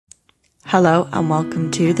Hello and welcome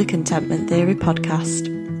to the Contentment Theory podcast.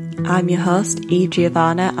 I'm your host, Eve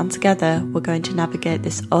Giovanna, and together we're going to navigate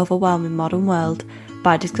this overwhelming modern world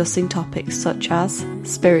by discussing topics such as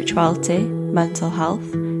spirituality, mental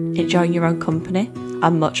health, enjoying your own company,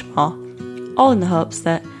 and much more, all in the hopes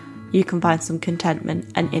that you can find some contentment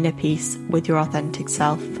and inner peace with your authentic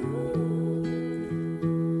self.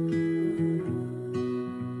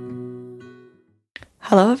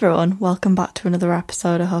 Hello everyone, welcome back to another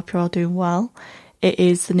episode. I hope you're all doing well. It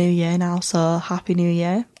is the new year now, so happy new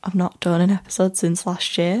year. I've not done an episode since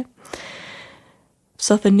last year.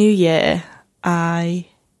 So for new year, I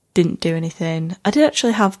didn't do anything. I did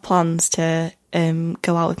actually have plans to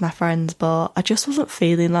go out with my friends, but I just wasn't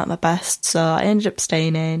feeling like my best, so I ended up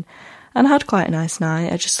staying in and I had quite a nice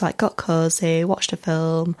night. I just got cosy, watched a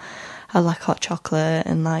film, had hot chocolate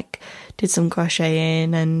and did some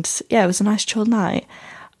crocheting, and yeah, it was a nice chill night.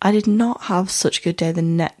 I did not have such a good day the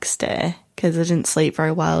next day because I didn't sleep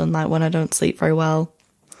very well, and when I don't sleep very well,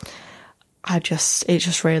 it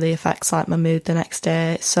just really affects my mood the next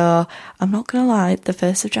day. So I'm not gonna lie, the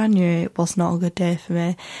 1st of January was not a good day for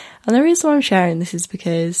me. And the reason why I'm sharing this is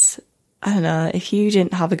because, I don't know, if you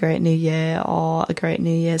didn't have a great New Year or a great New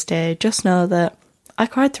Year's Day, just know that I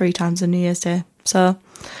cried 3 times on New Year's Day. So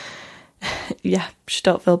yeah, just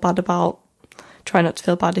don't feel bad about, try not to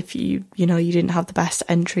feel bad if you didn't have the best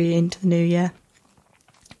entry into the new year.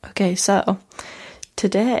 Okay, so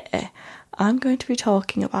today I'm going to be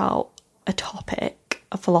talking about a topic,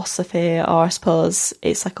 a philosophy, or I suppose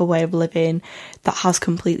it's a way of living that has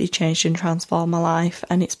completely changed and transformed my life,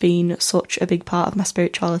 and it's been such a big part of my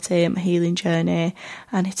spirituality and my healing journey,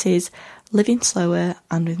 and it is living slower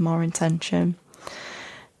and with more intention.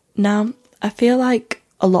 Now, I feel like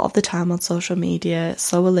a lot of the time on social media,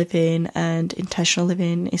 slower living and intentional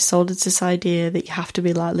living is sold as this idea that you have to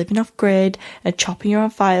be living off grid and chopping your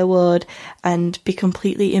own firewood and be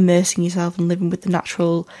completely immersing yourself and living with the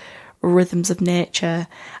natural rhythms of nature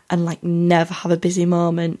and never have a busy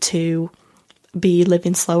moment to be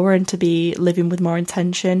living slower and to be living with more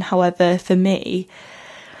intention. However, for me,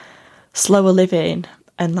 slower living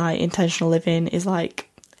and intentional living is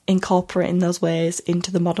incorporating those ways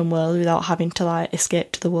into the modern world without having to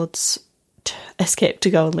escape to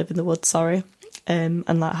go and live in the woods, and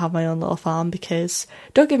have my own little farm. Because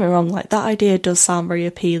don't get me wrong, that idea does sound very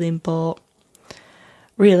appealing, but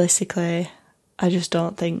realistically I just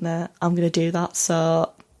don't think that I'm going to do that.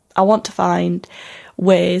 So I want to find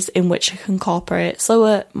ways in which I can incorporate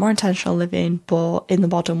slower, more intentional living but in the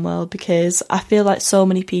modern world, because I feel so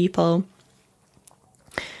many people,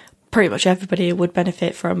 pretty much everybody, would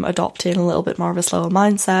benefit from adopting a little bit more of a slower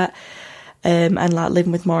mindset and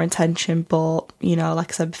living with more intention. But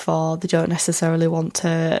like I said before, they don't necessarily want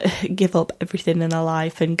to give up everything in their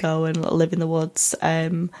life and go and live in the woods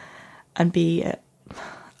and be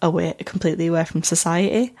completely away from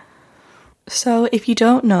society. So if you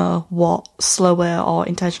don't know what slower or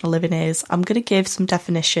intentional living is, I'm going to give some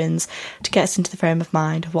definitions to get us into the frame of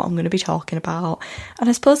mind of what I'm going to be talking about. And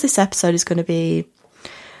I suppose this episode is going to be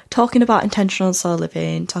talking about intentional and slow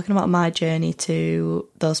living, talking about my journey to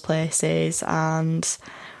those places and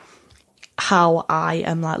how I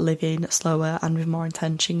am living slower and with more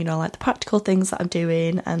intention, the practical things that I'm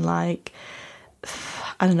doing, and I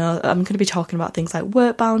don't know, I'm going to be talking about things like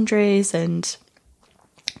work boundaries and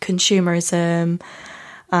consumerism,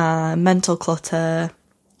 mental clutter,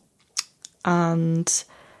 and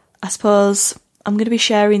I suppose I'm going to be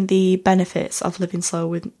sharing the benefits of living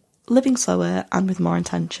slower and with more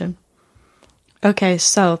intention. Okay,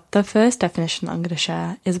 so the first definition that I'm going to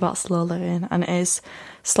share is about slow living, and it is: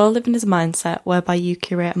 slow living is a mindset whereby you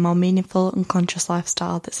curate a more meaningful and conscious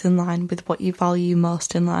lifestyle that's in line with what you value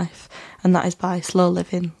most in life, and that is by Slow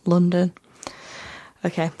Living London.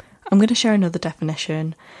 Okay, I'm going to share another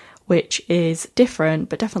definition which is different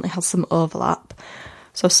but definitely has some overlap.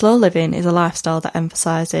 So slow living is a lifestyle that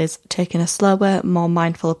emphasises taking a slower, more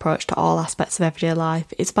mindful approach to all aspects of everyday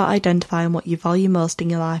life. It's about identifying what you value most in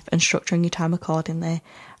your life and structuring your time accordingly.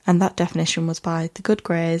 And that definition was by The Good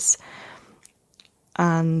Greys,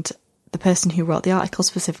 and the person who wrote the article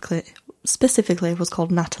specifically was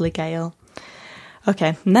called Natalie Gale.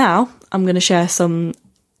 Okay, now I'm going to share some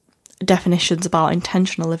definitions about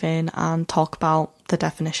intentional living and talk about the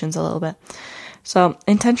definitions a little bit. So,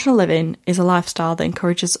 intentional living is a lifestyle that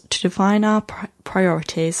encourages us to define our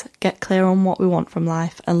priorities, get clear on what we want from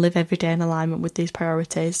life, and live every day in alignment with these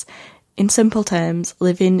priorities. In simple terms,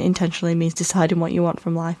 living intentionally means deciding what you want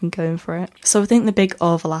from life and going for it. So I think the big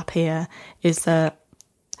overlap here is that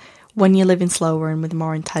when you're living slower and with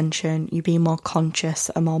more intention, you be more conscious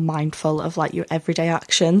and more mindful of your everyday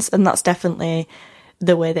actions, and that's definitely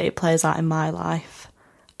the way that it plays out in my life.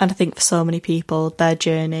 And I think for so many people, their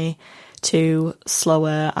journey to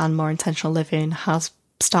slower and more intentional living has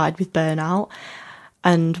started with burnout.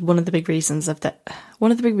 And one of the big reasons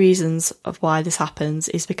of why this happens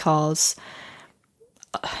is because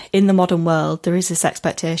in the modern world, there is this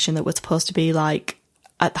expectation that we're supposed to be like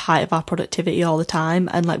at the height of our productivity all the time,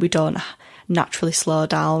 and like we don't naturally slow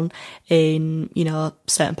down in, you know,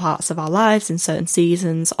 certain parts of our lives, in certain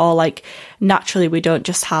seasons, or like naturally we don't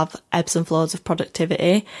just have ebbs and flows of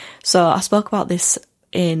productivity. So I spoke about this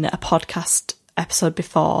in a podcast episode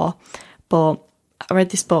before, but I read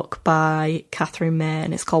this book by Catherine May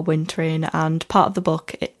and it's called Wintering, and part of the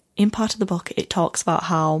book it talks about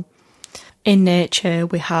how in nature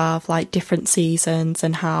we have like different seasons,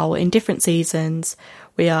 and how in different seasons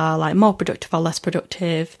we are like more productive or less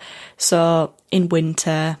productive. So in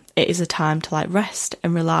winter it is a time to like rest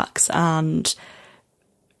and relax and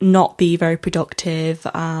not be very productive.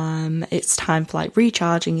 It's time for like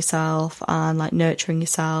recharging yourself and like nurturing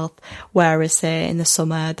yourself, whereas say in the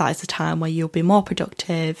summer that is the time where you'll be more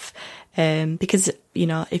productive, because, you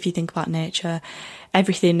know, if you think about nature,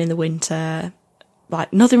 everything in the winter,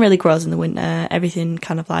 like nothing really grows in the winter, everything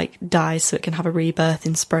kind of like dies so it can have a rebirth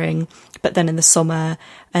in spring. But then in the summer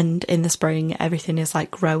and in the spring, everything is like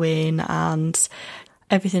growing and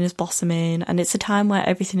everything is blossoming, and it's a time where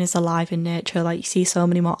everything is alive in nature. Like you see so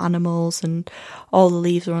many more animals and all the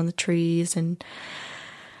leaves are on the trees. And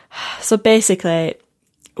so basically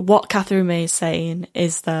what Catherine May is saying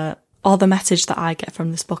is that, or the message that I get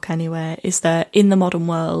from this book anyway, is that in the modern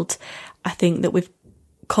world, I think that we've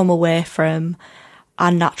come away from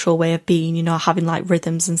our natural way of being, you know, having like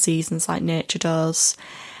rhythms and seasons like nature does.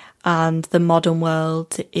 And the modern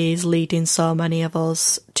world is leading so many of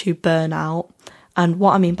us to burnout. And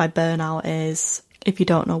what I mean by burnout is, if you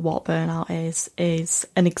don't know what burnout is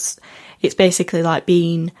it's basically like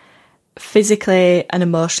being physically and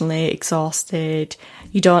emotionally exhausted.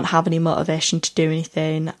 You don't have any motivation to do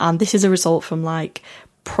anything. And this is a result from like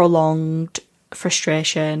prolonged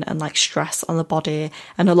frustration and like stress on the body.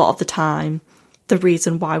 And a lot of the time, the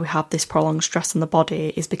reason why we have this prolonged stress on the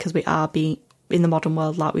body is because we are being, in the modern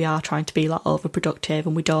world, like we are trying to be like overproductive,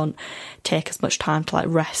 and we don't take as much time to like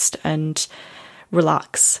rest and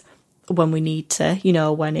relax when we need to, you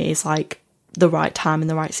know, when it is like the right time and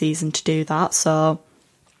the right season to do that. So,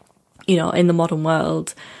 you know, in the modern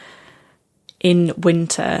world, in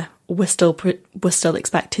winter, we're still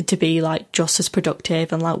expected to be like just as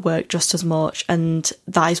productive and like work just as much. And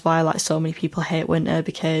that is why like so many people hate winter,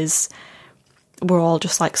 because we're all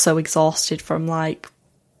just like so exhausted from like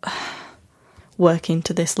working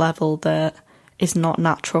to this level that is not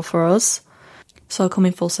natural for us. So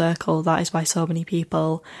coming full circle, that is why so many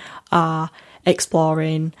people are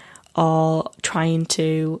exploring or trying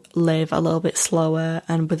to live a little bit slower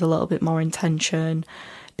and with a little bit more intention,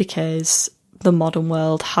 because the modern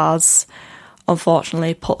world has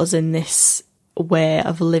unfortunately put us in this way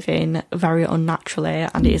of living very unnaturally,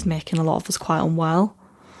 and it is making a lot of us quite unwell.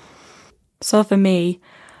 So for me,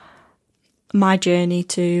 my journey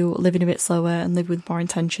to living a bit slower and live with more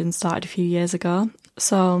intention started a few years ago.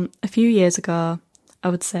 So a few years ago, I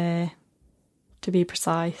would say, to be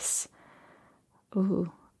precise,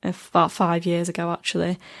 about 5 years ago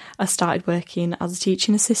actually, I started working as a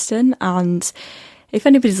teaching assistant. And if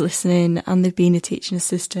anybody's listening and they've been a teaching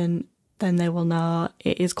assistant, then they will know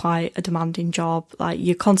it is quite a demanding job. Like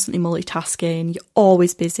you're constantly multitasking, you're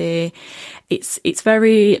always busy. It's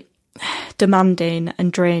very demanding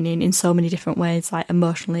and draining in so many different ways, like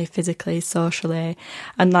emotionally, physically, socially.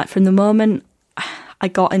 And like from the moment I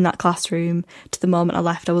got in that classroom to the moment I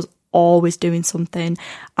left, I was always doing something.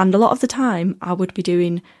 And a lot of the time I would be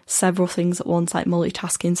doing several things at once, like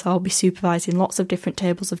multitasking. So I'll be supervising lots of different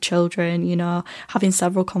tables of children, you know, having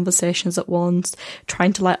several conversations at once,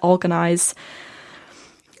 trying to like organise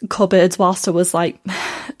cupboards whilst I was like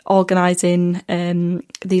organising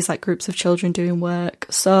these like groups of children doing work.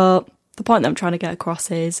 So the point that I'm trying to get across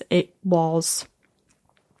is it was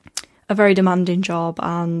a very demanding job,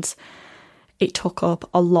 and it took up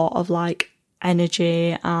a lot of like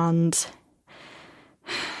energy, and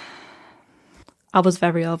I was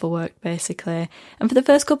very overworked basically. And for the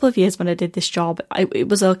first couple of years when I did this job, it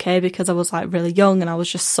was okay because I was like really young and I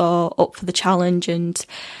was just so up for the challenge, and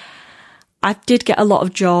I did get a lot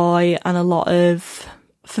of joy and a lot of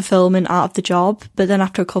fulfillment out of the job. But then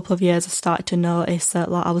after a couple of years, I started to notice that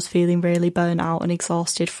like I was feeling really burnt out and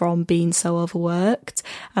exhausted from being so overworked.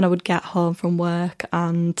 And I would get home from work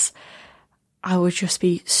and I would just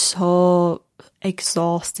be so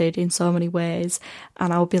exhausted in so many ways.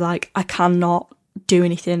 And I would be like, I cannot do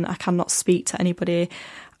anything. I cannot speak to anybody.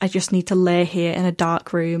 I just need to lay here in a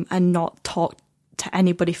dark room and not talk to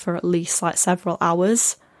anybody for at least like several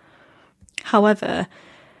hours. However,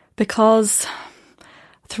 because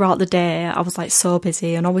throughout the day I was like so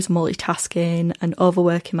busy and always multitasking and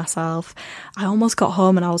overworking myself, I almost got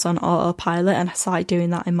home and I was on autopilot, and I started doing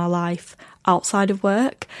that in my life outside of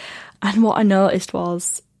work. And what I noticed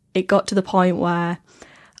was it got to the point where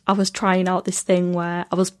I was trying out this thing where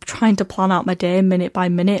I was trying to plan out my day minute by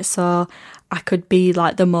minute so I could be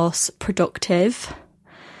like the most productive.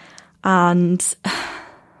 And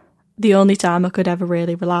the only time I could ever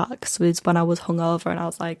really relax was when I was hungover, and I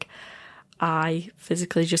was like, I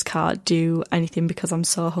physically just can't do anything because I'm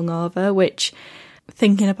so hungover, which,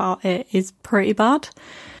 thinking about it, is pretty bad.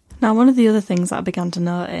 Now, one of the other things that I began to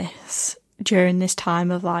notice during this time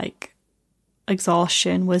of like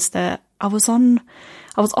exhaustion was that I was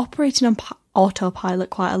operating on autopilot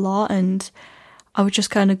quite a lot, and I was just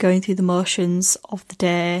kind of going through the motions of the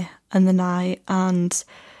day and the night and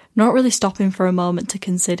not really stopping for a moment to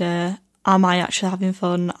consider, am I actually having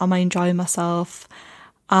fun? Am I enjoying myself?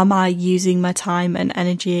 Am I using my time and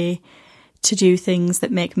energy to do things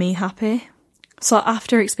that make me happy? So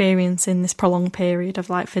after experiencing this prolonged period of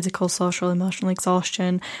like physical, social, emotional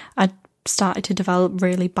exhaustion, I started to develop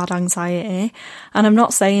really bad anxiety. And I'm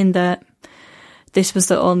not saying that this was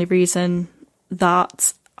the only reason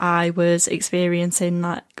that I was experiencing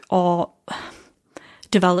like or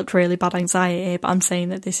developed really bad anxiety, but I'm saying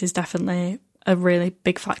that this is definitely a really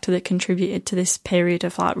big factor that contributed to this period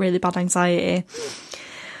of like really bad anxiety.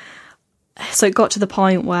 So it got to the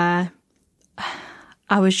point where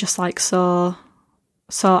I was just like so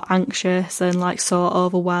anxious and like so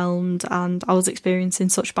overwhelmed, and I was experiencing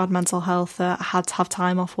such bad mental health that I had to have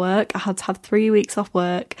time off work. I had to have 3 weeks off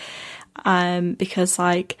work because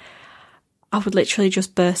like I would literally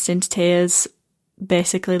just burst into tears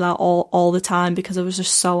basically like all the time because I was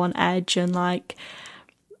just so on edge, and like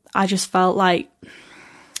I just felt like,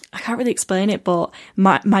 I can't really explain it, but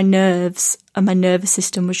my nerves and my nervous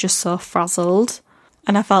system was just so frazzled.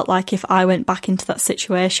 And I felt like if I went back into that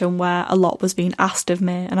situation where a lot was being asked of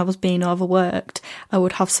me and I was being overworked, I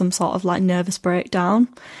would have some sort of like nervous breakdown.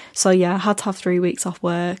 So yeah, I had to have 3 weeks off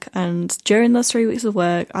work. And during those 3 weeks of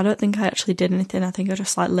work, I don't think I actually did anything. I think I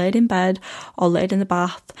just like laid in bed or laid in the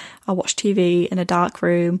bath. I watched TV in a dark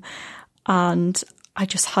room, and I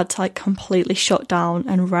just had to like completely shut down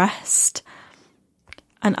and rest.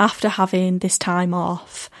 And after having this time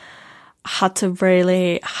off, I had to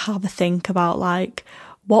really have a think about like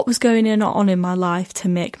what was going on in my life to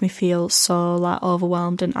make me feel so like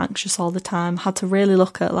overwhelmed and anxious all the time. I had to really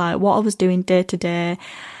look at like what I was doing day to day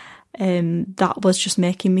that was just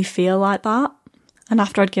making me feel like that. And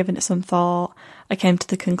after I'd given it some thought, I came to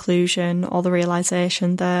the conclusion or the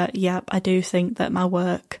realisation that, yep, I do think that my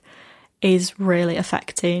work is really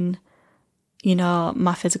affecting, you know,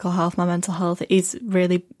 my physical health, my mental health. It is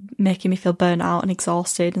really making me feel burnt out and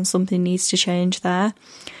exhausted, and something needs to change there.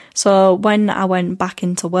 So when I went back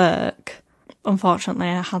into work, unfortunately,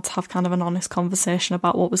 I had to have kind of an honest conversation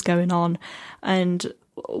about what was going on and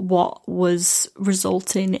what was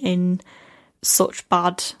resulting in such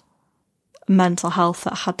bad mental health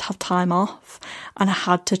that I had to have time off, and I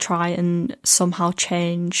had to try and somehow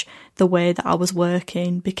change the way that I was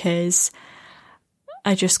working, because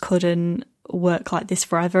I just couldn't work like this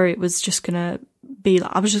forever. It was just gonna be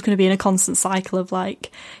like, I was just gonna be in a constant cycle of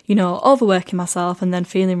like, you know, overworking myself and then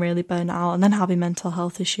feeling really burnt out and then having mental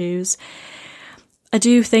health issues. I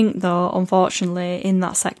do think though, unfortunately, in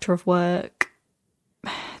that sector of work,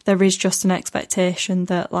 there is just an expectation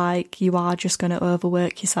that like you are just going to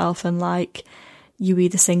overwork yourself, and like you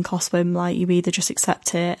either sink or swim, like you either just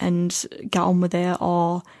accept it and get on with it,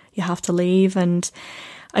 or you have to leave. And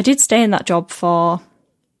I did stay in that job for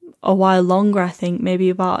a while longer, I think maybe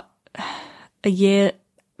about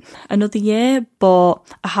another year, but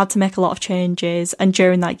I had to make a lot of changes. And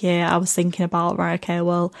during that year I was thinking about, right, okay,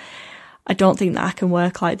 well, I don't think that I can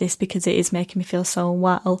work like this because it is making me feel so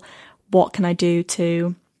unwell. What can I do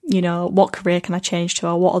to, you know, what career can I change to,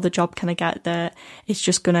 or what other job can I get that is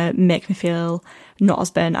just going to make me feel not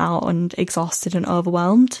as burnt out and exhausted and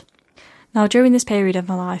overwhelmed. Now, during this period of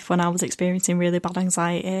my life when I was experiencing really bad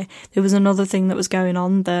anxiety, there was another thing that was going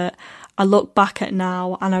on that I look back at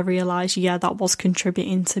now and I realise, yeah, that was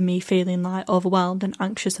contributing to me feeling like overwhelmed and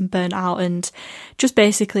anxious and burnt out, and just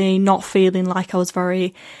basically not feeling like I was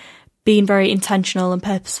being very intentional and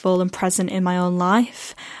purposeful and present in my own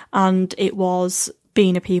life. And it was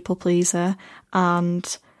being a people pleaser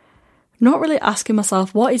and not really asking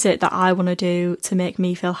myself, what is it that I want to do to make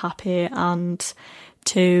me feel happy and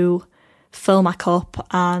to fill my cup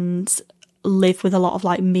and live with a lot of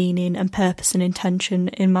like meaning and purpose and intention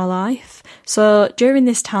in my life. So during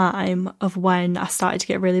this time of when I started to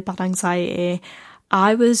get really bad anxiety,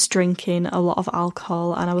 I was drinking a lot of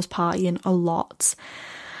alcohol and I was partying a lot.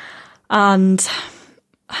 And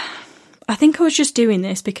I think I was just doing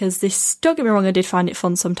this because don't get me wrong, I did find it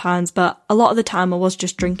fun sometimes, but a lot of the time I was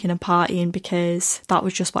just drinking and partying because that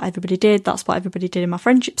was just what everybody did. That's what everybody did in my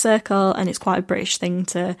friendship circle, and it's quite a British thing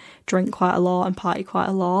to drink quite a lot and party quite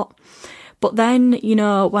a lot. But then, you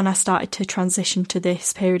know, when I started to transition to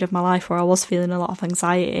this period of my life where I was feeling a lot of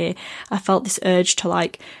anxiety, I felt this urge to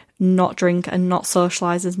like not drink and not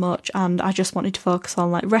socialise as much, and I just wanted to focus on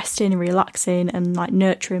like resting and relaxing and like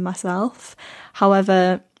nurturing myself.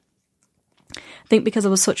 However, I think because I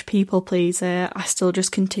was such a people pleaser, I still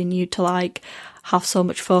just continued to like have so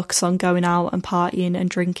much focus on going out and partying and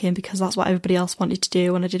drinking because that's what everybody else wanted to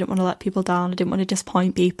do, and I didn't want to let people down. I didn't want to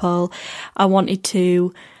disappoint people. I wanted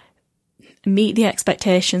to meet the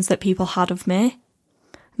expectations that people had of me.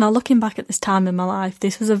 Now, looking back at this time in my life,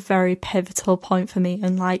 this was a very pivotal point for me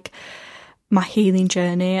and like my healing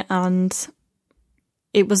journey, and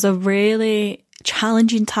it was a really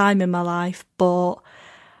challenging time in my life, but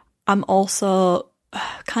I'm also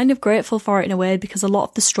kind of grateful for it in a way because a lot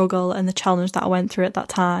of the struggle and the challenge that I went through at that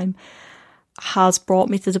time has brought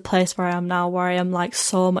me to the place where I am now, where I am like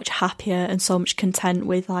so much happier and so much content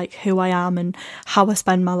with like who I am and how I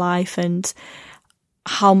spend my life and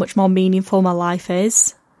how much more meaningful my life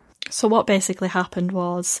is. So what basically happened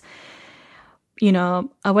was, you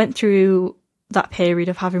know, I went through that period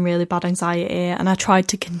of having really bad anxiety and I tried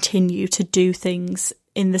to continue to do things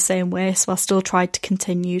in the same way. So I still tried to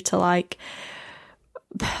continue to like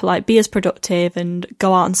be as productive and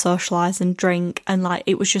go out and socialise and drink, and like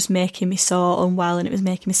it was just making me so unwell and it was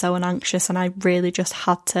making me so anxious, and I really just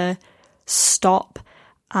had to stop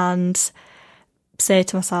and say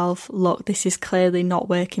to myself, look, this is clearly not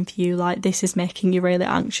working for you, like this is making you really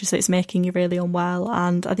anxious, it's making you really unwell,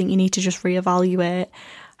 and I think you need to just reevaluate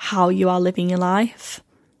how you are living your life.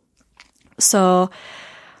 So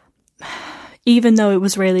even though it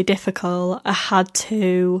was really difficult, I had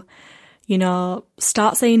to, you know,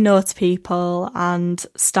 start saying no to people and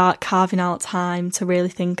start carving out time to really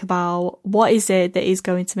think about what is it that is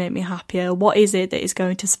going to make me happier, what is it that is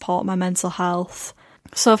going to support my mental health.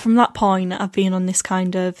 So from that point, I've been on this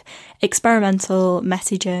kind of experimental,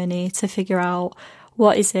 messy journey to figure out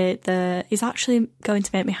what is it that is actually going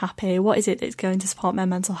to make me happy, what is it that's going to support my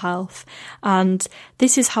mental health. And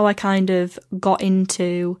this is how I kind of got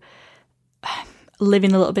into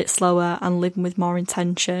living a little bit slower and living with more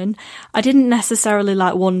intention. I didn't necessarily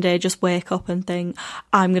like one day just wake up and think,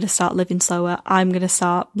 I'm going to start living slower, I'm going to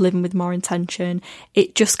start living with more intention.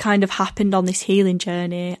 It just kind of happened on this healing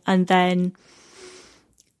journey, and then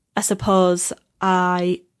I suppose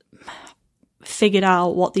I figured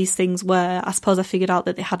out what these things were. I suppose I figured out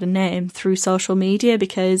that they had a name through social media,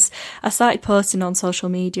 because I started posting on social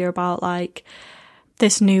media about like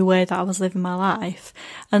this new way that I was living my life,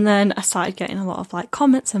 and then I started getting a lot of like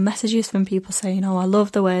comments and messages from people saying, oh, I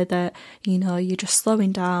love the way that, you know, you're just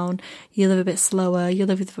slowing down, you live a bit slower, you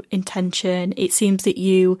live with intention, it seems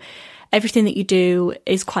that everything that you do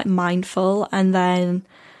is quite mindful. And then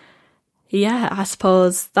yeah, I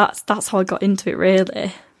suppose that's how I got into it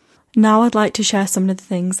really. Now I'd like to share some of the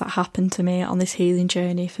things that happened to me on this healing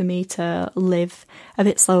journey for me to live a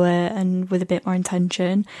bit slower and with a bit more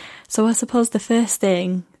intention. So I suppose the first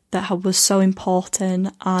thing that was so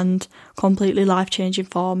important and completely life-changing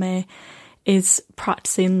for me is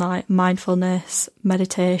practicing like mindfulness,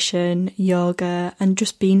 meditation, yoga, and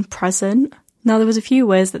just being present. Now there was a few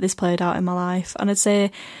ways that this played out in my life, and I'd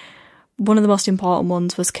say one of the most important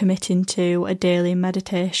ones was committing to a daily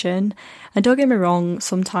meditation. And don't get me wrong,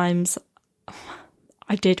 sometimes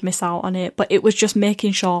I did miss out on it, but it was just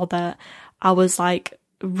making sure that I was like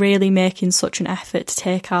really making such an effort to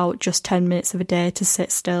take out just 10 minutes of a day to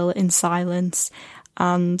sit still in silence.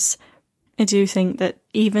 And I do think that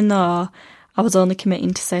even though I was only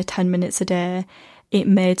committing to say 10 minutes a day, it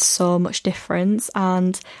made so much difference.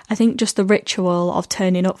 And I think just the ritual of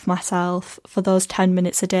turning up for myself for those 10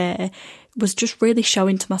 minutes a day was just really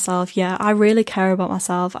showing to myself, yeah, I really care about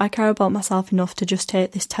myself. I care about myself enough to just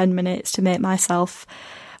take this 10 minutes to make myself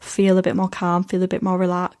feel a bit more calm, feel a bit more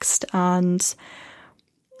relaxed. And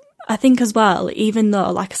I think as well, even though,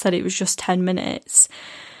 like I said, it was just 10 minutes,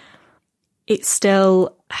 it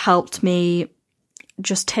still helped me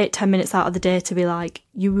just take 10 minutes out of the day to be like,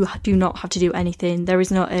 you do not have to do anything. There is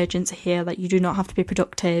no urgency here. Like, you do not have to be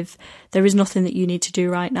productive. There is nothing that you need to do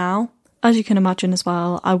right now. as you can imagine as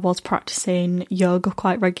well, I was practicing yoga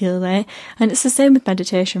quite regularly, and it's the same with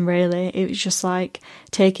meditation really. It was just like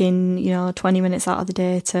taking, 20 minutes out of the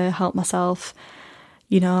day to help myself,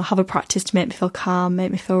 have a practice to make me feel calm,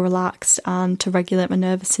 make me feel relaxed, and to regulate my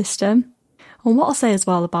nervous system. And what I'll say as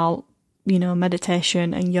well about,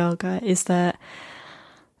 meditation and yoga is that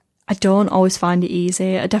I don't always find it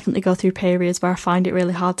easy. I definitely go through periods where I find it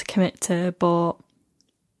really hard to commit to, but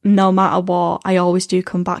no matter what, I always do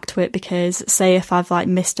come back to it, because say if I've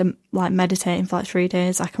missed meditating for 3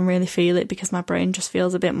 days, I can really feel it because my brain just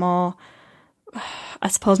feels a bit more, I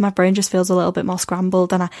suppose my brain just feels a little bit more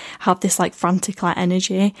scrambled, and I have this frantic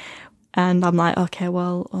energy, and I'm like, okay,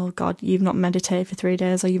 well, oh God, you've not meditated for 3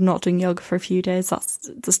 days, or you've not done yoga for a few days.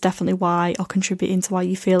 That's definitely why, or contributing to why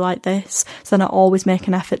you feel like this. So then I always make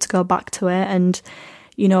an effort to go back to it and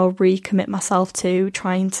recommit myself to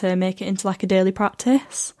trying to make it into a daily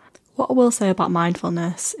practice. What I will say about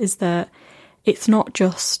mindfulness is that it's not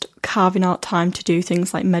just carving out time to do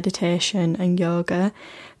things like meditation and yoga.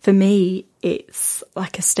 For me, it's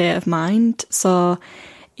like a state of mind. So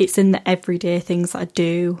it's in the everyday things that I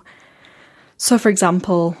do. So for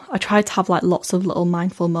example, I try to have lots of little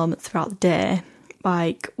mindful moments throughout the day.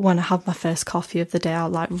 Like when I have my first coffee of the day,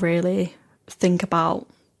 I'll really think about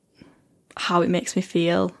how it makes me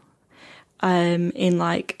feel in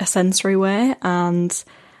a sensory way, and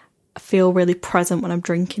I feel really present when I'm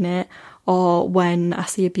drinking it. Or when I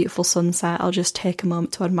see a beautiful sunset, I'll just take a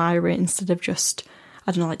moment to admire it instead of just,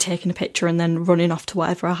 taking a picture and then running off to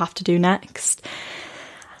whatever I have to do next.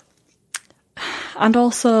 And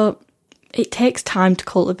also, it takes time to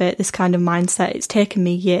cultivate this kind of mindset. It's taken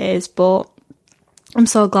me years, but I'm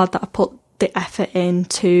so glad that I put the effort in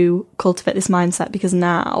to cultivate this mindset, because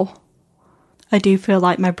now I do feel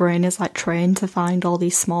like my brain is trained to find all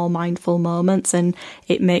these small mindful moments, and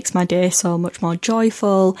it makes my day so much more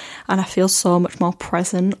joyful, and I feel so much more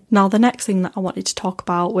present. Now, the next thing that I wanted to talk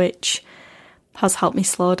about, which has helped me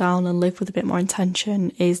slow down and live with a bit more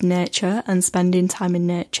intention, is nature and spending time in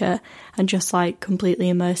nature and just completely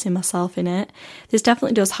immersing myself in it. This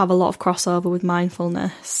definitely does have a lot of crossover with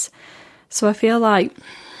mindfulness. So I feel like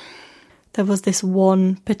there was this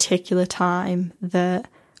one particular time that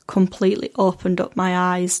completely opened up my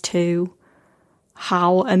eyes to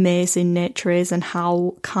how amazing nature is and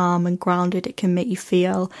how calm and grounded it can make you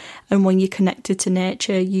feel. And when you're connected to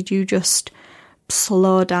nature, you do just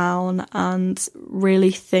slow down and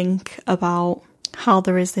really think about how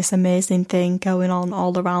there is this amazing thing going on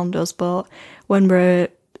all around us. But when we're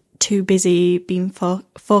too busy being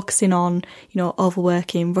focusing on,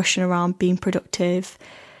 overworking, rushing around, being productive,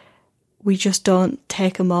 we just don't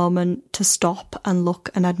take a moment to stop and look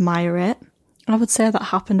and admire it. I would say that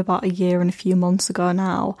happened about a year and a few months ago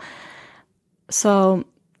now. So,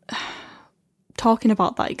 talking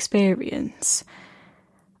about that experience,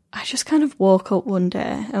 I just kind of woke up one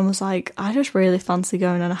day and was like, I just really fancy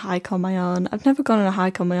going on a hike on my own. I've never gone on a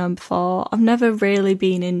hike on my own before. I've never really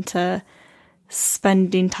been into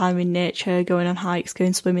spending time in nature, going on hikes,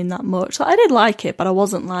 going swimming that much. So I did like it, but I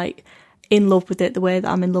wasn't in love with it the way that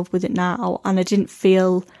I'm in love with it now. And I didn't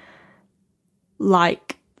feel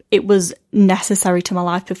like it was necessary to my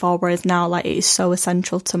life before, whereas now it is so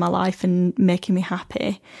essential to my life and making me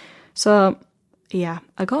happy. So yeah,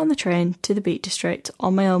 I got on the train to the Peak District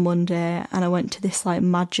on my own one day, and I went to this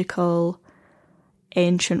magical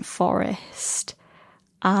ancient forest,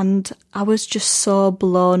 and I was just so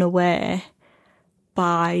blown away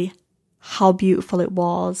by how beautiful it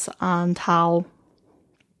was, and how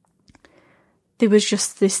there was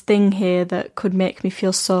just this thing here that could make me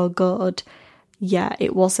feel so good. Yeah,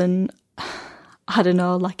 it wasn't, I don't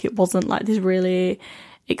know, it wasn't this really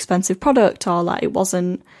expensive product, or it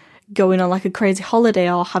wasn't going on a crazy holiday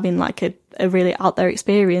or having a really out there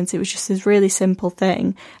experience. It was just this really simple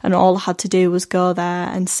thing, and all I had to do was go there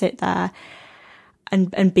and sit there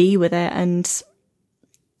and be with it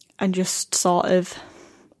and just sort of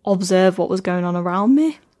observe what was going on around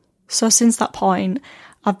me. So since that point,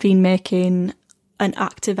 I've been making an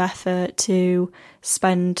active effort to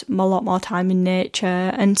spend a lot more time in nature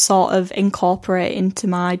and sort of incorporate into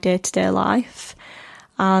my day-to-day life.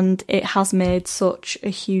 And it has made such a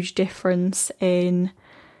huge difference in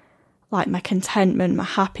my contentment, my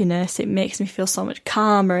happiness. It makes me feel so much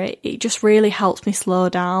calmer. It just really helps me slow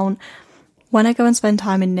down. When I go and spend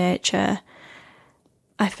time in nature,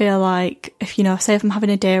 I feel like if I'm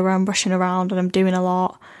having a day where I'm rushing around and I'm doing a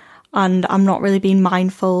lot and I'm not really being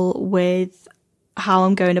mindful with how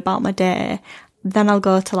I'm going about my day, then I'll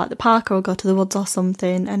go to the park or I'll go to the woods or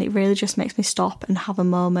something, and it really just makes me stop and have a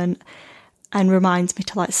moment and reminds me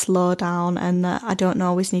to slow down, and that I don't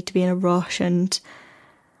always need to be in a rush, and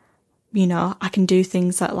you know, I can do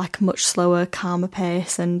things at like a much slower, calmer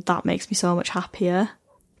pace, and that makes me so much happier.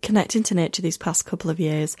 Connecting to nature these past couple of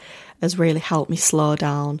years has really helped me slow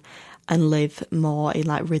down and live more in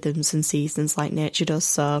like rhythms and seasons like nature does.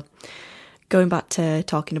 So going back to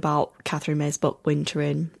talking about Catherine May's book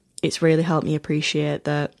Wintering, it's really helped me appreciate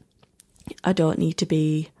that I don't need to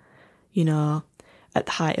be, you know, at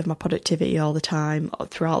the height of my productivity all the time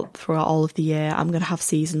throughout all of the year. I'm going to have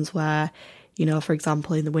seasons where, you know, for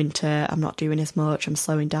example, in the winter, I'm not doing as much, I'm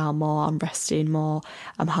slowing down more, I'm resting more,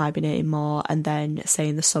 I'm hibernating more, and then say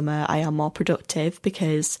in the summer I am more productive,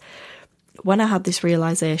 because when I had this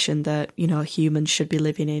realisation that, you know, humans should be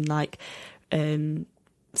living in like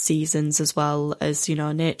seasons as well as, you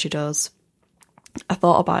know, nature does, I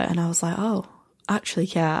thought about it and I was like, oh, actually,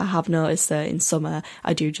 yeah, I have noticed that in summer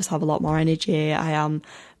I do just have a lot more energy, I am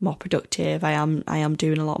more productive, I am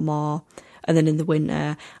doing a lot more. And then in the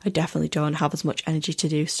winter, I definitely don't have as much energy to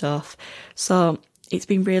do stuff. So it's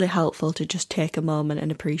been really helpful to just take a moment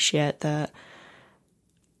and appreciate that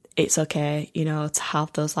it's okay, you know, to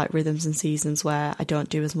have those like rhythms and seasons where I don't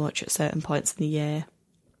do as much at certain points in the year.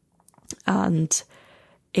 And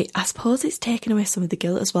I suppose it's taken away some of the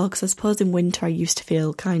guilt as well, because I suppose in winter I used to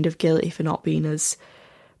feel kind of guilty for not being as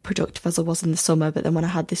productive as I was in the summer. But then when I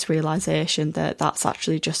had this realisation that that's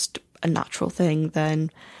actually just a natural thing, then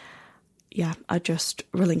yeah, I just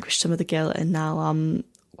relinquished some of the guilt, and now I'm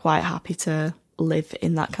quite happy to live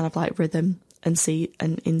in that kind of like rhythm and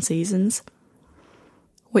in seasons.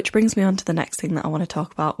 Which brings me on to the next thing that I want to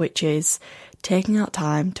talk about, which is taking out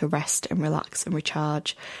time to rest and relax and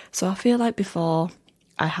recharge. So I feel like before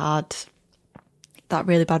I had that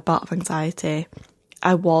really bad bout of anxiety,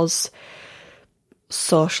 I was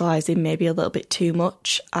socialising maybe a little bit too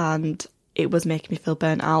much, and it was making me feel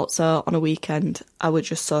burnt out. So on a weekend, I would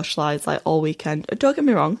just socialise like all weekend. Don't get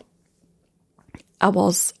me wrong, I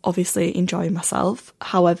was obviously enjoying myself.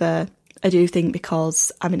 However, I do think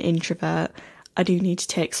because I'm an introvert, I do need to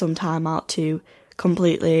take some time out to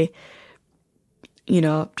completely, you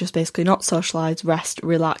know, just basically not socialise, rest,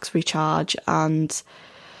 relax, recharge, and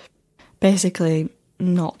basically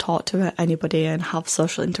not talk to anybody and have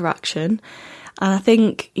social interaction. And I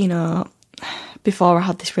think, you know, before I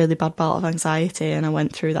had this really bad bout of anxiety and I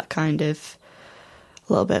went through that kind of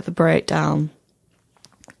a little bit of a breakdown,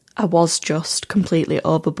 I was just completely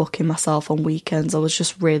overbooking myself on weekends. I was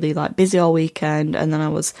just really like busy all weekend, and then I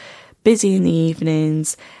was busy in the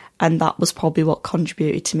evenings, and that was probably what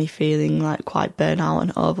contributed to me feeling like quite burnt out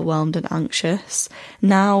and overwhelmed and anxious.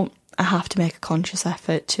 Now I have to make a conscious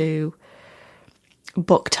effort to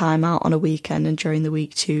book time out on a weekend and during the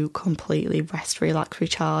week to completely rest, relax,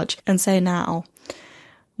 recharge. And say now,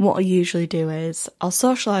 what I usually do is I'll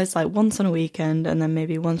socialise like once on a weekend and then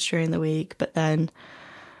maybe once during the week, but then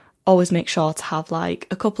always make sure to have like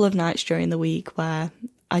a couple of nights during the week where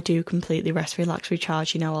I do completely rest, relax,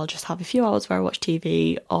 recharge. You know, I'll just have a few hours where I watch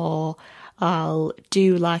TV, or I'll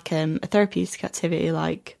do like a therapeutic activity,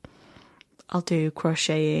 like I'll do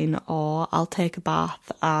crocheting, or I'll take a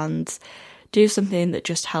bath and do something that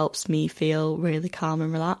just helps me feel really calm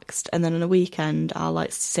and relaxed. And then on a weekend, I'll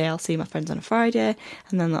see my friends on a Friday,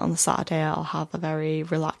 and then on the Saturday I'll have a very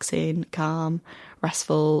relaxing, calm,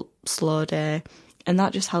 restful, slow day. And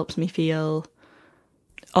that just helps me feel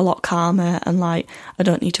a lot calmer, and like I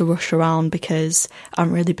don't need to rush around because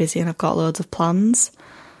I'm really busy and I've got loads of plans.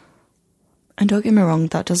 And don't get me wrong,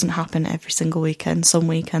 that doesn't happen every single weekend. Some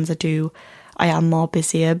weekends I am more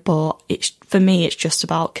busier, but for me it's just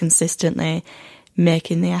about consistently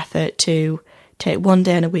making the effort to take one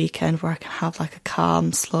day in a weekend where I can have like a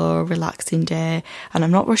calm, slow, relaxing day, and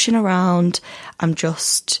I'm not rushing around. I'm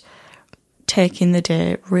just taking the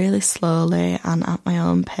day really slowly and at my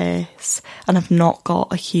own pace, and I've not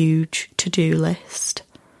got a huge to-do list.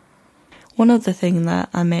 One other thing that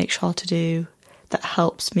I make sure to do that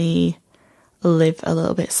helps me live a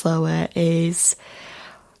little bit slower is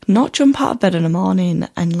not jump out of bed in the morning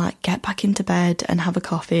and like get back into bed and have a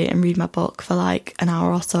coffee and read my book for like an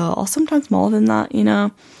hour or so, or sometimes more than that, you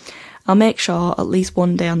know. I'll make sure at least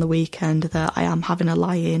one day on the weekend that I am having a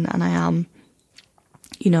lie-in and I am,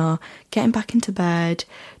 you know, getting back into bed,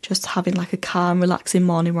 just having like a calm, relaxing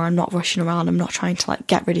morning where I'm not rushing around. I'm not trying to like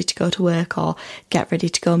get ready to go to work or get ready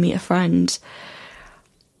to go meet a friend.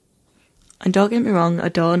 And don't get me wrong, I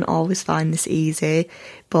don't always find this easy,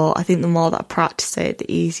 but I think the more that I practice it,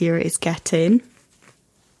 the easier it is getting.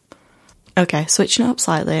 Okay, switching it up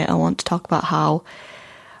slightly, I want to talk about how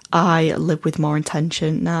I live with more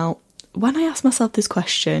intention. Now, when I asked myself this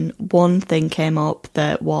question, one thing came up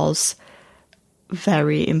that was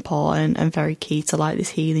very important and very key to like this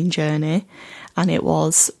healing journey, and it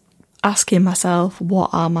was asking myself, what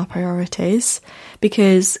are my priorities?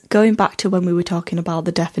 Because going back to when we were talking about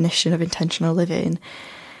the definition of intentional living,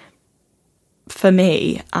 for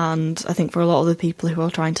me, and I think for a lot of the people who are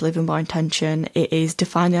trying to live in more intention, it is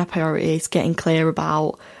defining our priorities, getting clear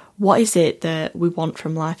about what is it that we want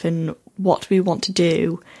from life and what do we want to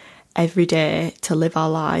do every day to live our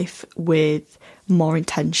life with more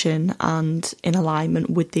intention and in alignment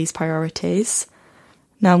with these priorities.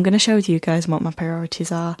 Now I'm going to share with you guys what my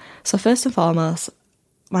priorities are. So first and foremost,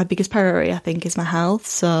 my biggest priority I think is my health.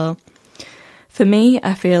 So for me,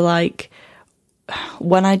 I feel like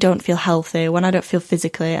when I don't feel healthy, when I don't feel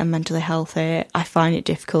physically and mentally healthy, I find it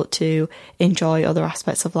difficult to enjoy other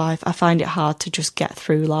aspects of life. I find it hard to just get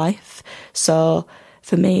through life. So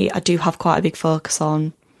for me, I do have quite a big focus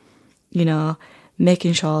on,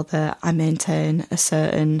 making sure that I maintain a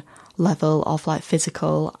certain level of like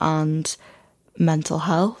physical and mental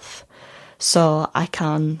health so I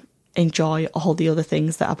can enjoy all the other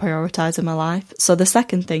things that I prioritise in my life. So the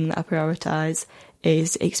second thing that I prioritise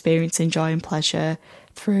is experiencing joy and pleasure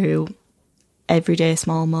through everyday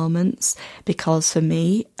small moments, because for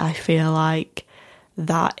me, I feel like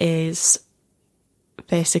that is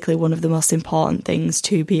basically one of the most important things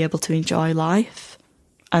to be able to enjoy life.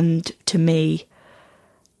 And to me,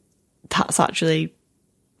 that's actually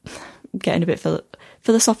getting a bit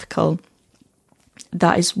philosophical.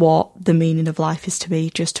 That is what the meaning of life is to me,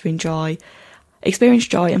 just to experience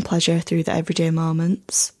joy and pleasure through the everyday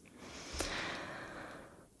moments.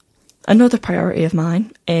 Another priority of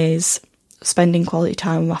mine is spending quality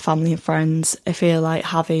time with my family and friends. I feel like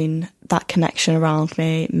having that connection around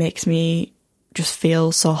me makes me just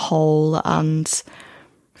feel so whole and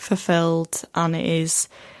fulfilled, and it is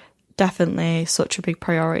definitely such a big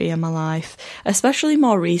priority in my life, especially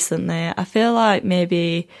more recently. I feel like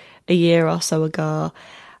maybe a year or so ago,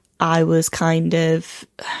 I was kind of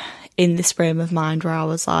in this frame of mind where I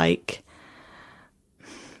was like,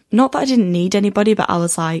 not that I didn't need anybody, but I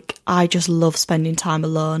was like, I just love spending time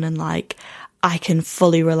alone and like I can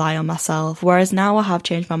fully rely on myself. Whereas now I have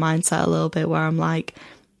changed my mindset a little bit where I'm like,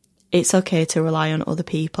 it's okay to rely on other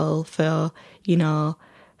people for,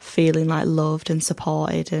 feeling like loved and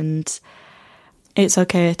supported, and it's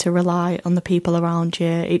okay to rely on the people around you.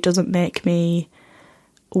 It doesn't make me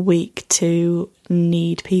weak to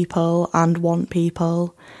need people and want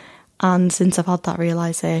people. And since I've had that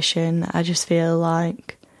realisation, I just feel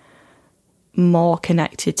like more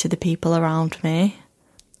connected to the people around me.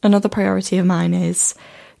 Another priority of mine is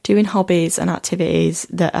doing hobbies and activities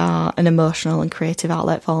that are an emotional and creative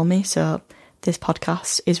outlet for me. So this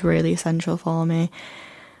podcast is really essential for me.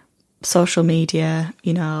 Social media,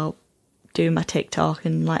 doing my TikTok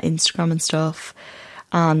and like Instagram and stuff,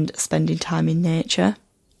 and spending time in nature.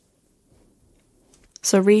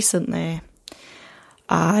 So recently,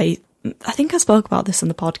 I think I spoke about this on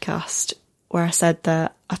the podcast where I said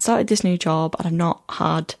that I'd started this new job and I've not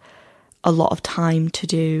had a lot of time to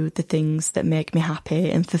do the things that make me happy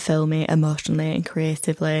and fulfill me emotionally and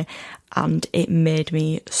creatively, and it made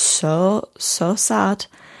me so sad,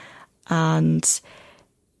 and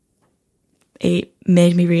it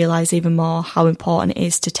made me realise even more how important it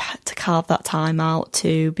is to carve that time out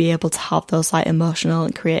to be able to have those like emotional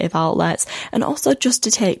and creative outlets, and also just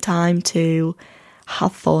to take time to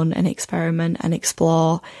have fun and experiment and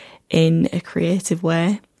explore in a creative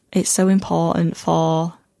way. It's so important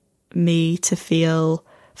for me to feel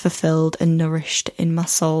fulfilled and nourished in my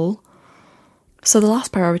soul. So the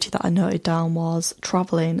last priority that I noted down was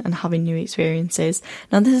travelling and having new experiences.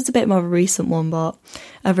 Now this is a bit more of a recent one, but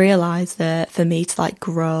I've realised that for me to like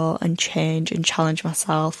grow and change and challenge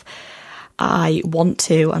myself, I want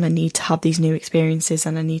to and I need to have these new experiences,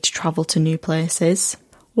 and I need to travel to new places.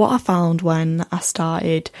 What I found when I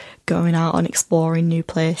started going out and exploring new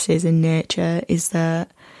places in nature is that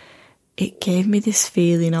it gave me this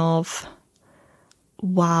feeling of,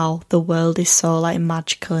 wow, the world is so like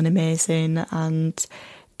magical and amazing, and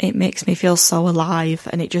it makes me feel so alive,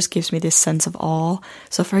 and it just gives me this sense of awe.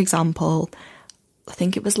 So for example, I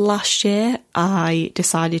think it was last year, I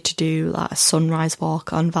decided to do like a sunrise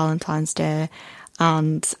walk on Valentine's Day,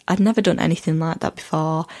 and I'd never done anything like that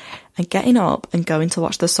before. And getting up and going to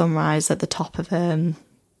watch the sunrise at the top of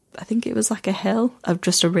I think it was like a hill, of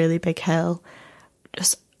just a really big hill,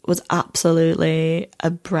 just was absolutely a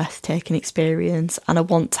breathtaking experience, and I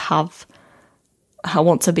want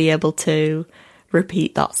to be able to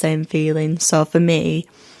repeat that same feeling. So for me,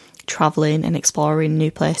 travelling and exploring new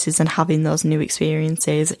places and having those new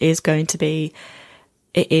experiences is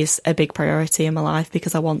a big priority in my life,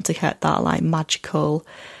 because I want to get that like magical,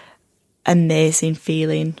 amazing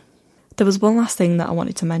feeling. There was one last thing that I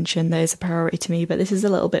wanted to mention that is a priority to me, but this is a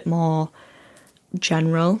little bit more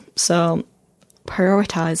general. So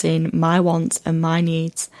prioritising my wants and my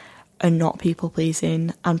needs and not people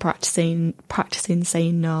pleasing, and practicing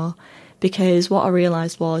saying no. Because what I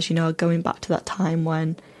realised was, going back to that time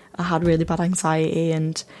when I had really bad anxiety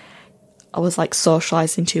and I was like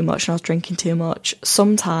socialising too much and I was drinking too much,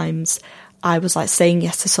 sometimes I was like saying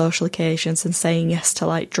yes to social occasions and saying yes to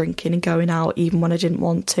like drinking and going out even when I didn't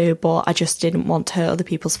want to, but I just didn't want to hurt other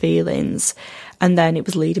people's feelings. And then it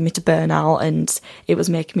was leading me to burnout and it was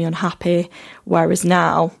making me unhappy. Whereas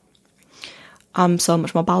now I'm so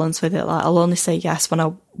much more balanced with it. Like, I'll only say yes when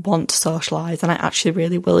I want to socialise, and I actually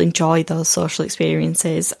really will enjoy those social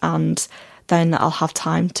experiences, and then I'll have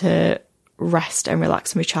time to rest and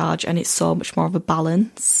relax and recharge, and it's so much more of a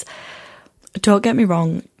balance. Don't get me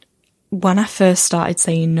wrong, when I first started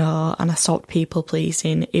saying no and I stopped people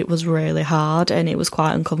pleasing, it was really hard and it was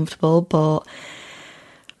quite uncomfortable, but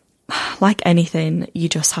like anything, you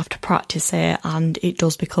just have to practice it and it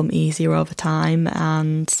does become easier over time.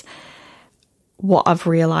 And what I've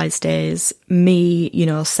realised is me,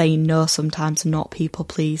 saying no sometimes and not people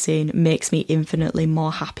pleasing makes me infinitely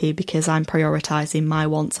more happy because I'm prioritising my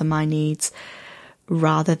wants and my needs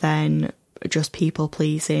rather than just people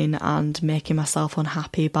pleasing and making myself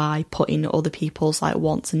unhappy by putting other people's like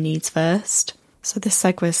wants and needs first. So this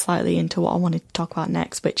segues slightly into what I wanted to talk about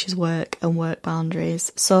next, which is work and work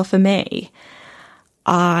boundaries. So for me,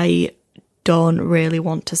 I don't really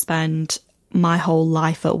want to spend my whole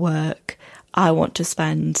life at work. I want to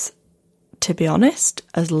spend, to be honest,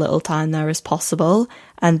 as little time there as possible,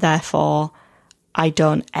 and therefore I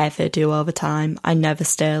don't ever do overtime. I never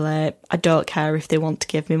stay late. I don't care if they want to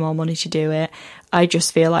give me more money to do it. I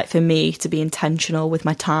just feel like for me to be intentional with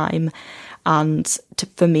my time and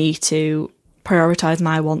for me to prioritise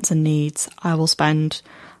my wants and needs, I will spend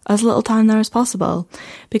as little time there as possible,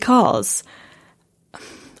 because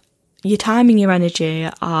your time and your energy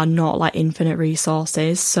are not like infinite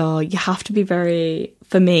resources. So you have to be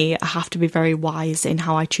I have to be very wise in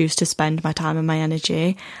how I choose to spend my time and my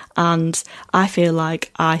energy. And I feel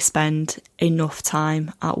like I spend enough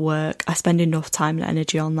time at work. I spend enough time and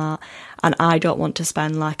energy on that. And I don't want to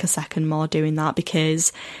spend like a second more doing that,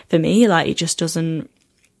 because for me, like,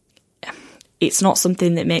 it's not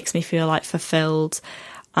something that makes me feel like fulfilled.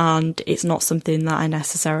 And it's not something that I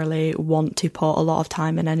necessarily want to put a lot of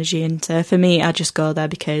time and energy into. For me, I just go there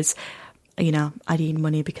because, I need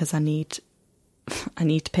money because I need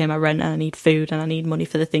to pay my rent and I need food and I need money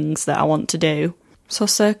for the things that I want to do. So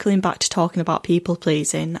circling back to talking about people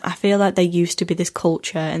pleasing, I feel like there used to be this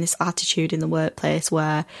culture and this attitude in the workplace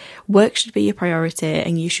where work should be your priority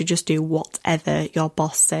and you should just do whatever your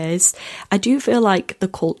boss says. I do feel like the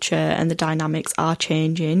culture and the dynamics are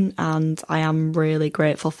changing, and I am really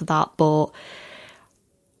grateful for that. But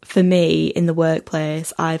for me, in the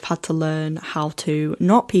workplace, I've had to learn how to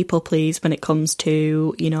not people please when it comes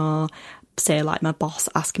to, say like my boss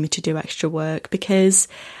asking me to do extra work, because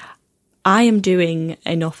I am doing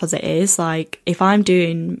enough as it is. Like, if I'm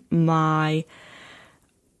doing the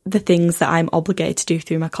things that I'm obligated to do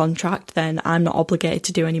through my contract, then I'm not obligated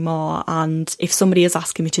to do any more. And if somebody is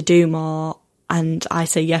asking me to do more and I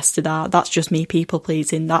say yes to that, that's just me people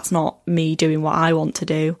pleasing. That's not me doing what I want to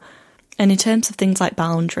do. And in terms of things like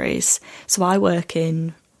boundaries, so I work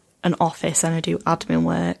in an office and I do admin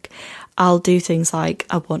work. I'll do things like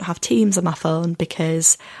I won't have Teams on my phone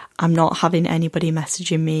because I'm not having anybody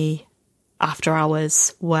messaging me after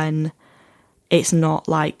hours when it's not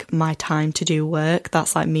like my time to do work.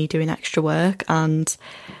 That's like me doing extra work, and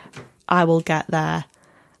I will get there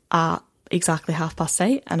at exactly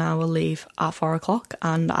 8:30 and I will leave at 4:00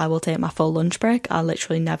 and I will take my full lunch break. I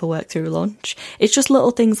literally never work through lunch. It's just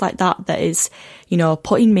little things like that is,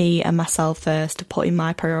 putting me and myself first, putting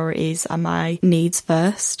my priorities and my needs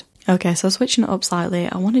first. Okay, so switching it up slightly,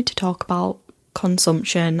 I wanted to talk about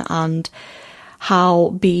consumption and how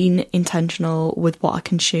being intentional with what I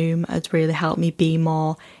consume has really helped me be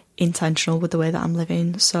more intentional with the way that I'm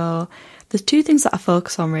living. So there's two things that I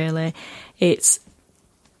focus on really. It's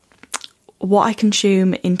what I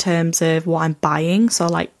consume in terms of what I'm buying, so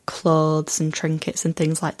like clothes and trinkets and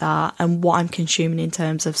things like that, and what I'm consuming in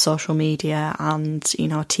terms of social media and,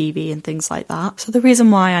 TV and things like that. So the reason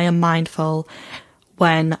why I am mindful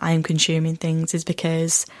when I am consuming things is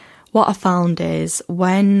because what I found is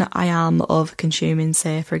when I am over-consuming,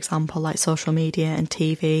 say, for example, like social media and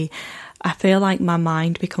TV, I feel like my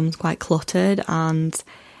mind becomes quite cluttered and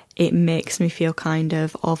it makes me feel kind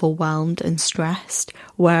of overwhelmed and stressed.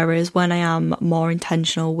 Whereas when I am more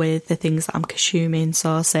intentional with the things that I'm consuming,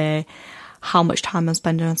 so say how much time I'm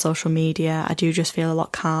spending on social media, I do just feel a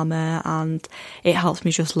lot calmer, and it helps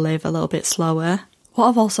me just live a little bit slower. What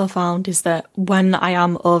I've also found is that when I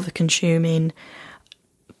am over-consuming,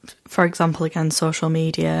 for example, again, social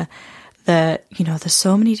media, that, you know, there's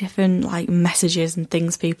so many different like messages and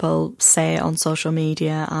things people say on social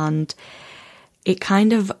media, and it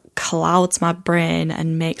kind of clouds my brain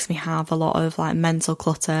and makes me have a lot of like mental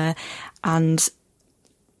clutter, and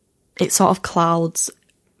it sort of clouds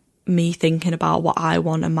me thinking about what I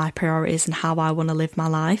want and my priorities and how I want to live my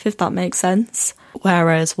life, if that makes sense.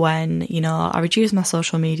 Whereas when, you know, I reduce my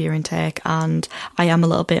social media intake and I am a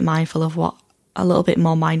little bit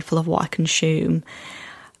more mindful of what I consume,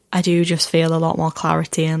 I do just feel a lot more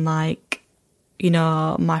clarity and like, you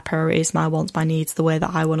know, my priorities, my wants, my needs, the way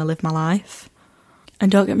that I want to live my life.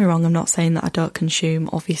 And don't get me wrong, I'm not saying that I don't consume.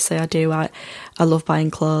 Obviously I do. I love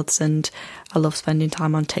buying clothes and I love spending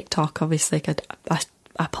time on TikTok. Obviously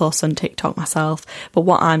I post on TikTok myself. But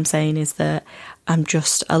what I'm saying is that I'm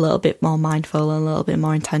just a little bit more mindful and a little bit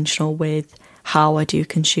more intentional with how I do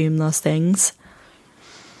consume those things.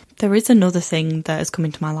 There is another thing that has come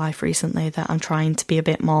into my life recently that I'm trying to be a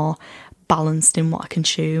bit more balanced in what I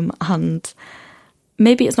consume. And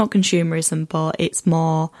maybe it's not consumerism, but it's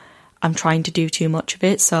more I'm trying to do too much of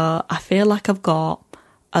it. So I feel like I've got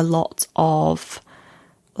a lot of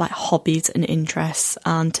like hobbies and interests,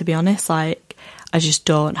 and to be honest, like I just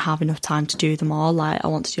don't have enough time to do them all. Like I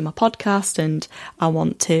want to do my podcast and I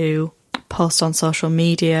want to post on social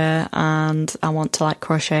media and I want to like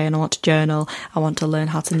crochet and I want to journal. I want to learn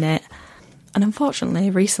how to knit. And unfortunately,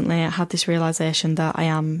 recently I had this realisation that I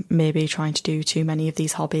am maybe trying to do too many of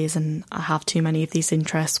these hobbies and I have too many of these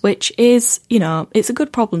interests, which is, you know, it's a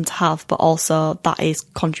good problem to have, but also that is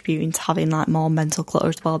contributing to having like more mental clutter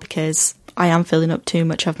as well, because I am filling up too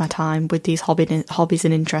much of my time with these hobbies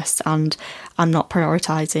and interests, and I'm not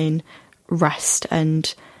prioritising rest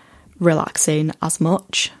and relaxing as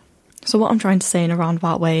much. So what I'm trying to say in a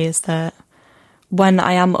roundabout way is that when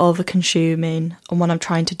I am over-consuming and when I'm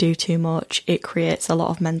trying to do too much, it creates a lot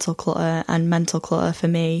of mental clutter, and mental clutter for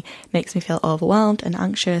me makes me feel overwhelmed and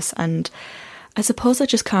anxious, and I suppose I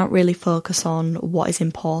just can't really focus on what is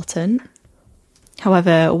important.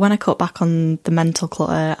 However, when I cut back on the mental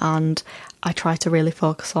clutter and I try to really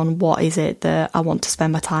focus on what is it that I want to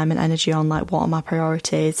spend my time and energy on, like what are my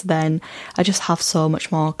priorities, then I just have so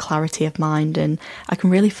much more clarity of mind and I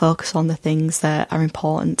can really focus on the things that are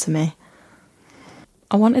important to me.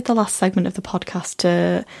 I wanted the last segment of the podcast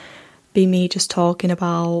to be me just talking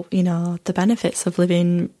about, you know, the benefits of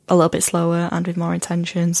living a little bit slower and with more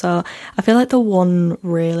intention. So I feel like the one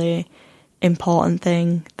really important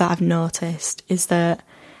thing that I've noticed is that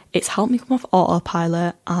it's helped me come off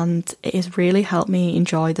autopilot, and it has really helped me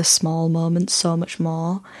enjoy the small moments so much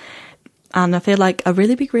more. And I feel like a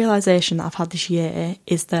really big realisation that I've had this year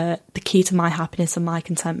is that the key to my happiness and my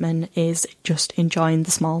contentment is just enjoying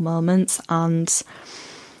the small moments and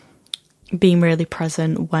being really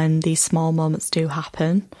present when these small moments do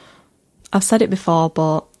happen. I've said it before,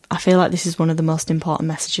 but I feel like this is one of the most important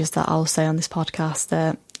messages that I'll say on this podcast,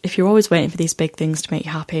 that if you're always waiting for these big things to make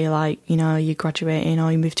you happy, like, you know, you're graduating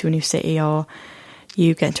or you move to a new city or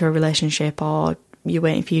you get into a relationship or you're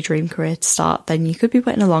waiting for your dream career to start, then you could be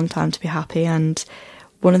waiting a long time to be happy. And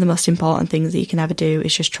one of the most important things that you can ever do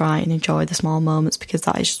is just try and enjoy the small moments, because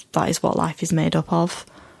that is what life is made up of.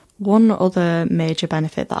 One other major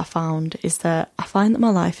benefit that I found is that I find that my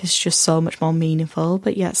life is just so much more meaningful,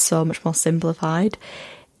 but yet so much more simplified.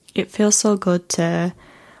 It feels so good to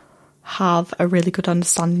have a really good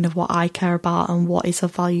understanding of what I care about and what is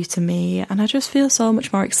of value to me, and I just feel so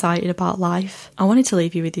much more excited about life. I wanted to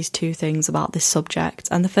leave you with these two things about this subject,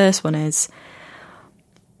 and the first one is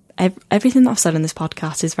everything that I've said in this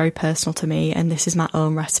podcast is very personal to me, and this is my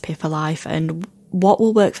own recipe for life, and what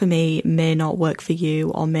will work for me may not work for you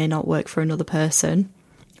or may not work for another person.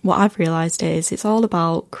 What I've realised is it's all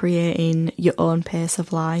about creating your own pace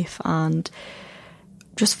of life and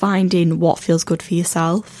just finding what feels good for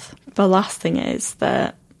yourself. The last thing is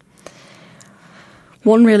that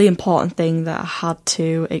one really important thing that I had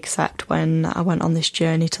to accept when I went on this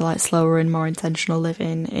journey to like slower and more intentional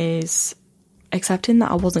living is accepting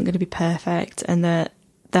that I wasn't going to be perfect, and that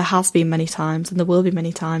there has been many times and there will be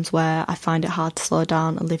many times where I find it hard to slow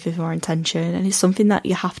down and live with more intention, and it's something that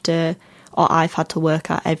you have to, or I've had to work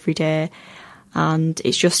at every day, and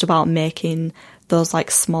it's just about making those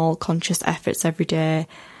like small conscious efforts every day.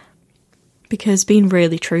 Because being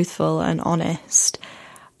really truthful and honest,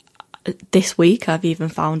 this week I've even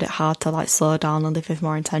found it hard to like slow down and live with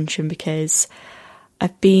more intention, because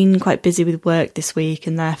I've been quite busy with work this week,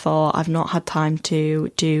 and therefore I've not had time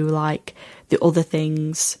to do like the other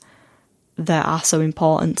things that are so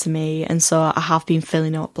important to me, and so I have been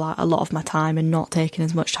filling up like a lot of my time and not taking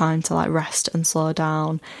as much time to like rest and slow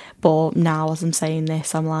down. But now as I'm saying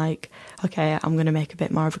this, I'm like, okay, I'm going to make a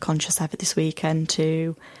bit more of a conscious effort this weekend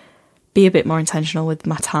to be a bit more intentional with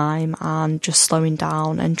my time and just slowing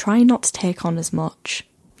down and trying not to take on as much.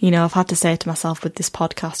 You know, I've had to say to myself with this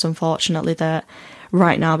podcast, unfortunately, that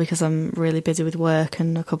right now, because I'm really busy with work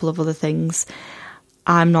and a couple of other things,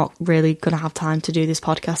 I'm not really going to have time to do this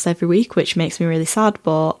podcast every week, which makes me really sad,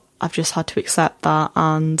 but I've just had to accept that,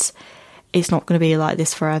 and it's not going to be like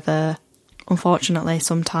this forever. Unfortunately,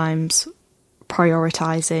 sometimes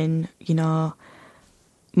prioritising, you know,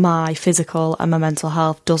 my physical and my mental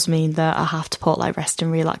health does mean that I have to put like rest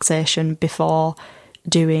and relaxation before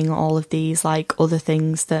doing all of these like other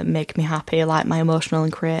things that make me happy, like my emotional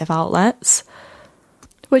and creative outlets,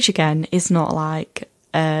 which again is not like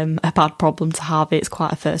a bad problem to have. It's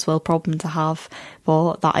quite a first world problem to have,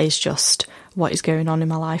 but that is just what is going on in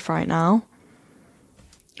my life right now.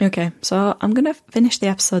 Okay, so I'm going to finish the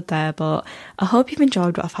episode there, but I hope you've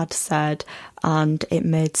enjoyed what I've had to say and it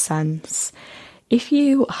made sense. If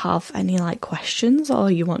you have any like questions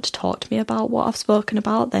or you want to talk to me about what I've spoken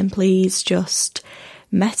about, then please just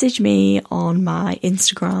message me on my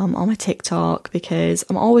Instagram or my TikTok, because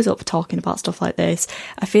I'm always up for talking about stuff like this.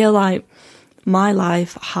 I feel like my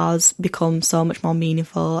life has become so much more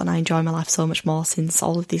meaningful and I enjoy my life so much more since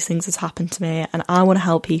all of these things has happened to me, and I want to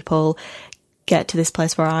help people get to this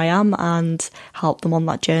place where I am and help them on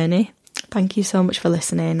that journey. Thank you so much for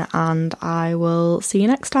listening, and I will see you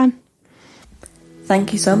next time.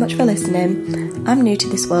 Thank you so much for listening. I'm new to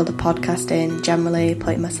this world of podcasting, generally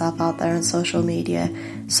putting myself out there on social media.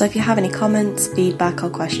 So if you have any comments, feedback or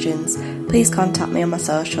questions, please contact me on my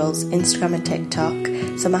socials, Instagram and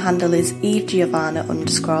TikTok. So my handle is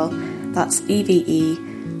EveGiovanna_. That's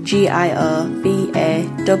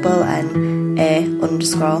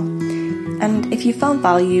EveGiovanna_. And if you found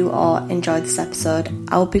value or enjoyed this episode,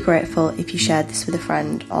 I would be grateful if you shared this with a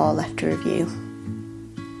friend or left a review.